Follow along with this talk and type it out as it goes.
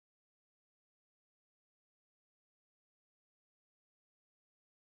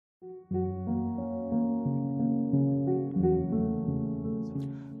There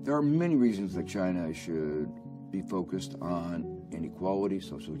are many reasons that China should be focused on inequality,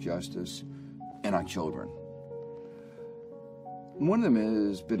 social justice, and on children. One of them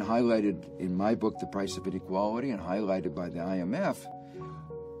has been highlighted in my book, The Price of Inequality, and highlighted by the IMF,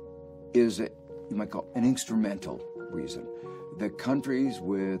 is you might call an instrumental reason. That countries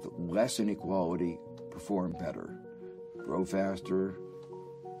with less inequality perform better, grow faster,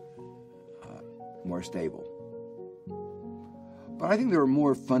 more stable. But I think there are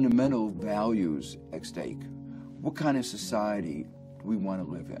more fundamental values at stake. What kind of society do we want to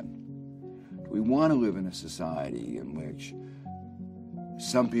live in? Do we want to live in a society in which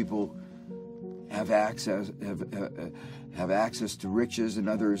some people have access to riches and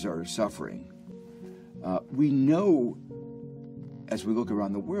others are suffering? We know, as we look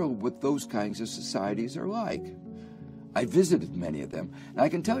around the world, what those kinds of societies are like. I visited many of them, and I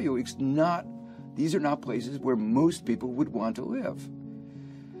can tell you these are not places where most people would want to live.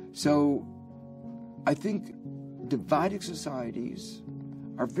 So I think divided societies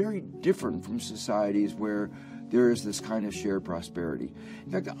are very different from societies where there is this kind of shared prosperity.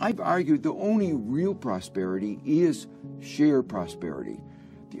 In fact, I've argued the only real prosperity is shared prosperity.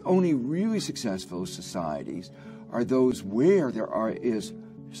 The only really successful societies are those where is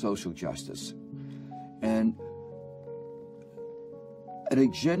social justice. And an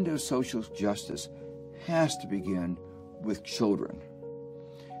agenda of social justice has to begin with children.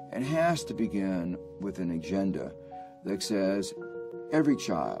 It has to begin with an agenda that says every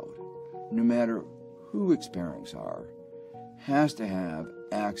child, no matter who its parents are, has to have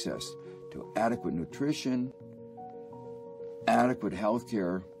access to adequate nutrition, adequate health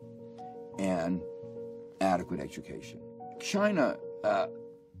care, and adequate education. China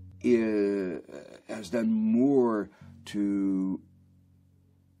has done more to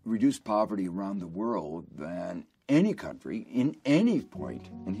reduce poverty around the world than any country in any point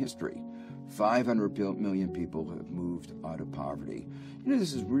in history. 500 million people have moved out of poverty.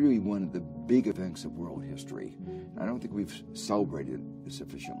 This is really one of the big events of world history. I don't think we've celebrated it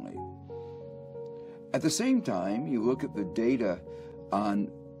sufficiently. At the same time, you look at the data on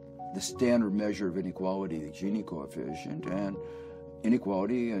the standard measure of inequality, the Gini coefficient, and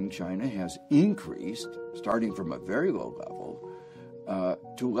inequality in China has increased, starting from a very low level,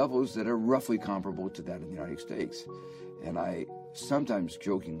 to levels that are roughly comparable to that in the United States. And I sometimes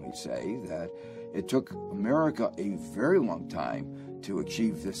jokingly say that it took America a very long time to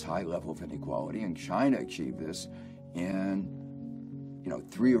achieve this high level of inequality, and China achieved this in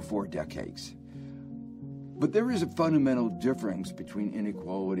 3 or 4 decades. But there is a fundamental difference between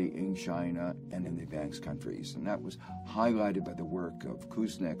inequality in China and in the advanced countries, and that was highlighted by the work of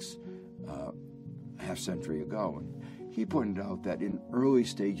Kuznets a half-century ago. And he pointed out that in early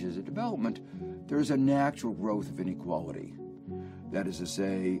stages of development, there's a natural growth of inequality. That is to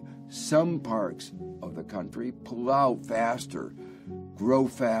say, some parts of the country pull out faster, grow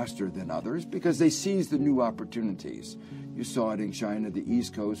faster than others because they seize the new opportunities. You saw it in China, the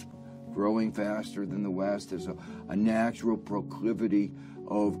East Coast growing faster than the West. There's a natural proclivity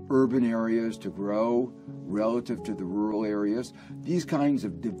of urban areas to grow relative to the rural areas. These kinds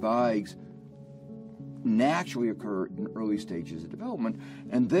of divides naturally occur in early stages of development,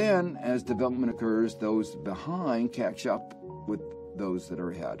 and then as development occurs, those behind catch up with those that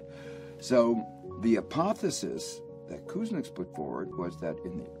are ahead. So the hypothesis that Kuznets put forward was that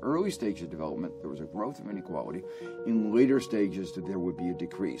in the early stages of development there was a growth of inequality. In later stages there would be a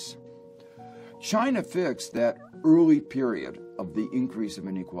decrease. China fixed that early period of the increase of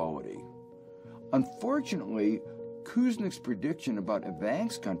inequality. Unfortunately, Kuznets' prediction about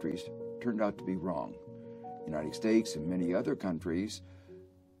advanced countries turned out to be wrong. The United States and many other countries,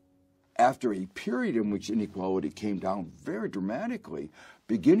 after a period in which inequality came down very dramatically,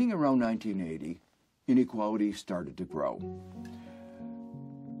 beginning around 1980, inequality started to grow.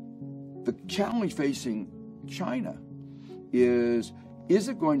 The challenge facing China is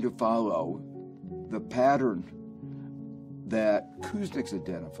it going to follow the pattern that Kuznets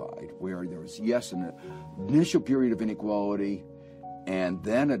identified, where there was, yes, an initial period of inequality and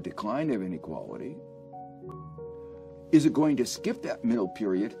then a decline of inequality? Is it going to skip that middle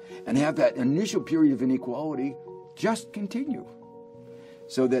period and have that initial period of inequality just continue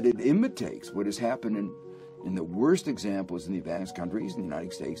so that it imitates what has happened in the worst examples in the advanced countries, in the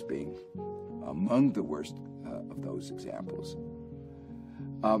United States being among the worst of those examples?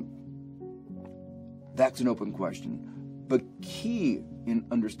 That's an open question. But key in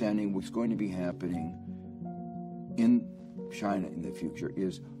understanding what's going to be happening in China in the future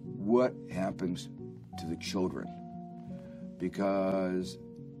is what happens to the children. Because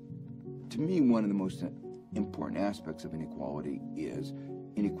to me, one of the most important aspects of inequality is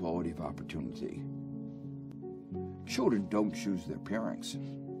inequality of opportunity. Children don't choose their parents.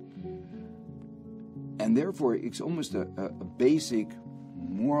 And therefore, it's almost a basic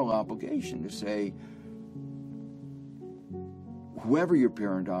moral obligation to say, whoever your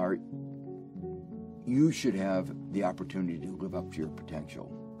parent are, you should have the opportunity to live up to your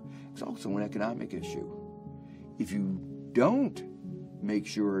potential. It's also an economic issue. If you don't make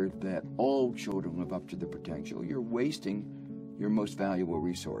sure that all children live up to their potential, you're wasting your most valuable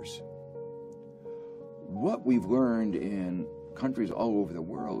resource. What we've learned in countries all over the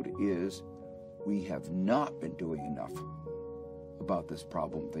world is we have not been doing enough about this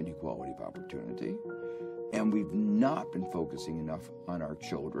problem of inequality of opportunity, and we've not been focusing enough on our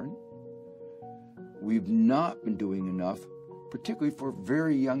children. We've not been doing enough, particularly for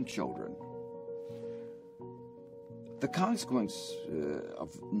very young children. The consequence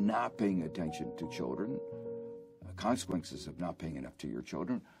of not paying attention to children, consequences of not paying enough to your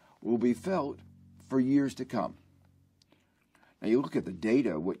children, will be felt for years to come. Now, you look at the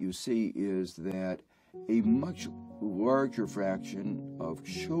data, what you see is that a much larger fraction of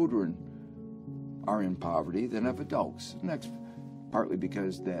children are in poverty than of adults. And that's partly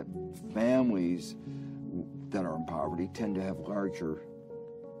because that families that are in poverty tend to have a larger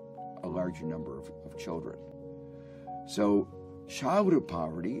number of children. So childhood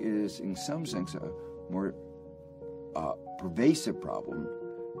poverty is, in some sense, a more pervasive problem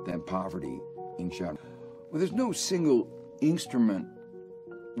than poverty in general. Well, there's no single instrument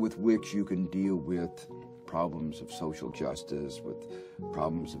with which you can deal with problems of social justice, with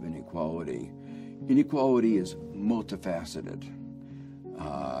problems of inequality. Inequality is multifaceted.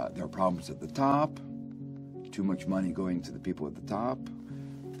 There are problems at the top, too much money going to the people at the top.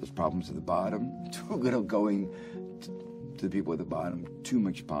 There's problems at the bottom, too little going to the people at the bottom, too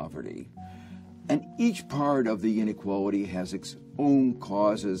much poverty. And each part of the inequality has its own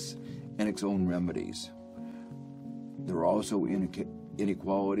causes and its own remedies. There are also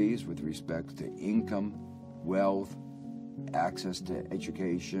inequalities with respect to income, wealth, access to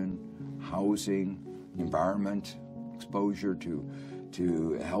education, housing, environment, exposure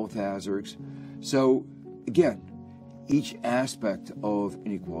to health hazards. So again, each aspect of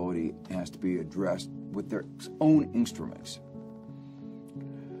inequality has to be addressed with their own instruments.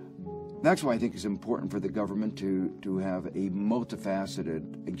 That's why I think it's important for the government to have a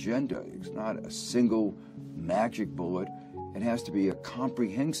multifaceted agenda. It's not a single magic bullet. It has to be a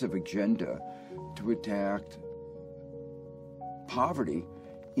comprehensive agenda to attack poverty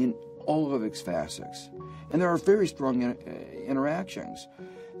in all of its facets. And there are very strong interactions.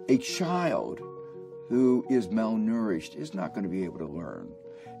 A child who is malnourished is not going to be able to learn.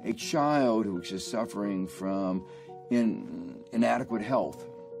 A child who is suffering from inadequate health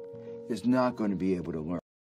is not going to be able to learn.